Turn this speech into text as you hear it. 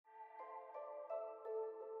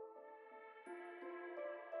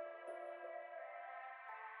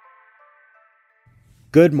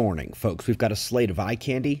Good morning, folks. We've got a slate of eye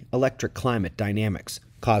candy, electric climate dynamics,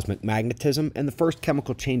 cosmic magnetism, and the first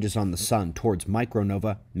chemical changes on the sun towards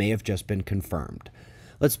micronova may have just been confirmed.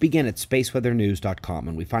 Let's begin at spaceweathernews.com,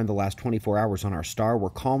 and we find the last 24 hours on our star were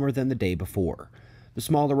calmer than the day before. The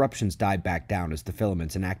small eruptions died back down as the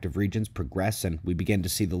filaments in active regions progress, and we begin to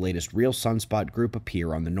see the latest real sunspot group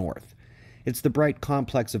appear on the north. It's the bright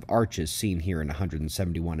complex of arches seen here in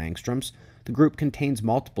 171 angstroms. The group contains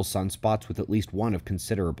multiple sunspots with at least one of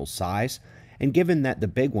considerable size, and given that the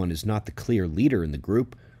big one is not the clear leader in the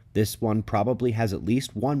group, this one probably has at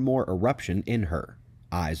least one more eruption in her.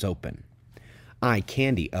 Eyes open. Eye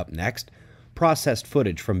candy up next. Processed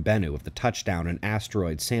footage from Bennu of the touchdown and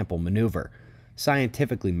asteroid sample maneuver.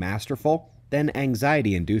 Scientifically masterful, then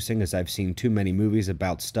anxiety-inducing as I've seen too many movies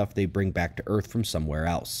about stuff they bring back to Earth from somewhere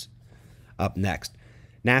else. Up next,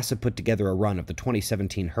 NASA put together a run of the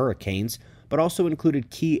 2017 hurricanes, but also included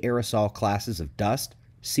key aerosol classes of dust,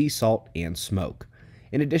 sea salt, and smoke.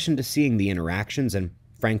 In addition to seeing the interactions and,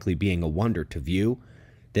 frankly, being a wonder to view,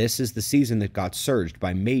 this is the season that got surged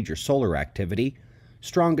by major solar activity,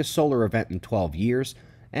 strongest solar event in 12 years,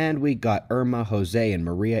 and we got Irma, Jose, and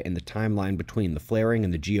Maria in the timeline between the flaring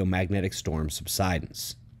and the geomagnetic storm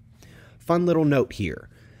subsidence. Fun little note here.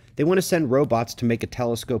 They want to send robots to make a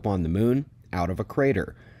telescope on the moon out of a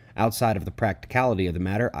crater. Outside of the practicality of the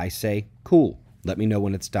matter, I say, cool, let me know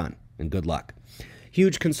when it's done, and good luck.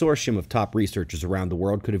 Huge consortium of top researchers around the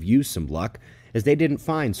world could have used some luck, as they didn't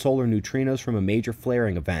find solar neutrinos from a major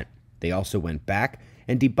flaring event. They also went back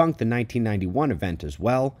and debunked the 1991 event as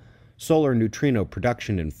well. Solar neutrino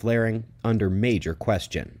production and flaring under major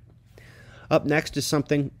question. Up next is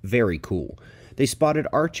something very cool. They spotted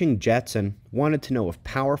arcing jets and wanted to know if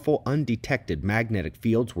powerful, undetected magnetic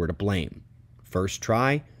fields were to blame. First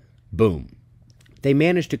try, boom. They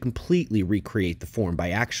managed to completely recreate the form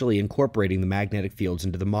by actually incorporating the magnetic fields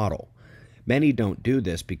into the model. Many don't do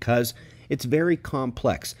this because it's very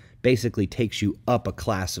complex, basically takes you up a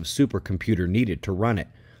class of supercomputer needed to run it.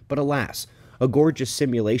 But alas, a gorgeous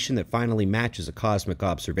simulation that finally matches a cosmic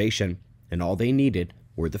observation, and all they needed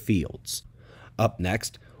were the fields. Up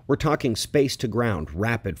next, we're talking space-to-ground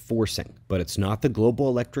rapid forcing, but it's not the global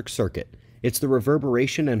electric circuit. It's the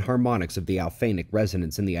reverberation and harmonics of the alphanic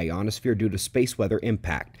resonance in the ionosphere due to space weather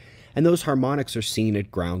impact, and those harmonics are seen at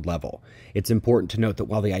ground level. It's important to note that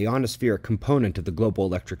while the ionospheric component of the global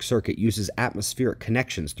electric circuit uses atmospheric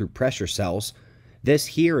connections through pressure cells, this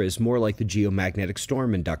here is more like the geomagnetic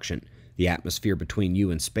storm induction. The atmosphere between you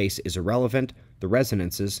and space is irrelevant, the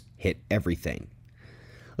resonances hit everything.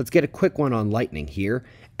 Let's get a quick one on lightning here.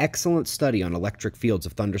 Excellent study on electric fields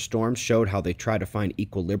of thunderstorms showed how they try to find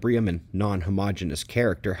equilibrium and non-homogeneous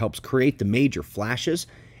character helps create the major flashes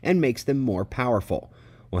and makes them more powerful.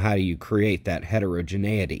 Well, how do you create that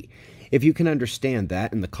heterogeneity? If you can understand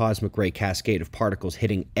that and the cosmic ray cascade of particles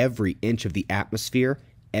hitting every inch of the atmosphere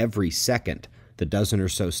every second, the dozen or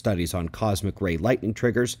so studies on cosmic ray lightning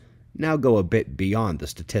triggers now go a bit beyond the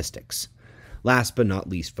statistics. Last but not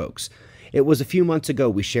least, folks, it was a few months ago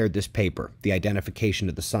we shared this paper, the identification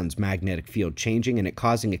of the sun's magnetic field changing and it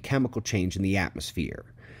causing a chemical change in the atmosphere.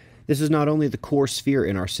 This is not only the core sphere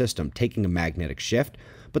in our system taking a magnetic shift,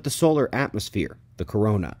 but the solar atmosphere, the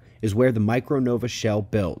corona, is where the micronova shell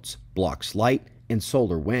builds, blocks light and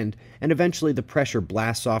solar wind, and eventually the pressure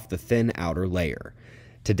blasts off the thin outer layer.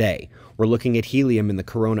 Today, we're looking at helium in the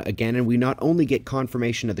corona again, and we not only get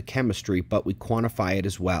confirmation of the chemistry, but we quantify it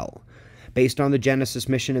as well. Based on the Genesis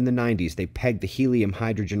mission in the 90s, they pegged the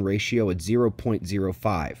helium-hydrogen ratio at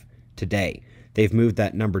 0.05. Today, they've moved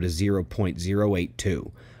that number to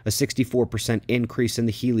 0.082, a 64% increase in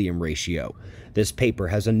the helium ratio. This paper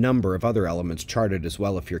has a number of other elements charted as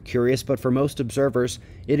well if you're curious, but for most observers,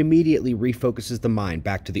 it immediately refocuses the mind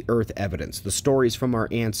back to the Earth evidence, the stories from our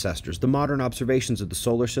ancestors, the modern observations of the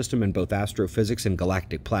solar system in both astrophysics and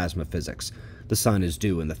galactic plasma physics. The sun is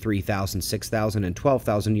due in the 3,000, 6,000, and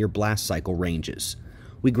 12,000 year blast cycle ranges.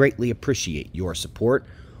 We greatly appreciate your support.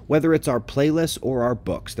 Whether it's our playlists or our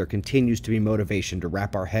books, there continues to be motivation to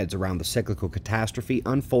wrap our heads around the cyclical catastrophe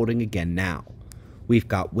unfolding again now. We've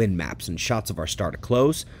got wind maps and shots of our star to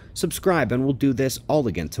close. Subscribe and we'll do this all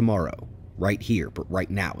again tomorrow. Right here, but right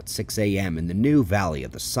now at 6 a.m. in the new Valley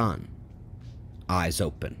of the Sun. Eyes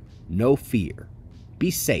open. No fear. Be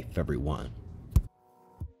safe, everyone.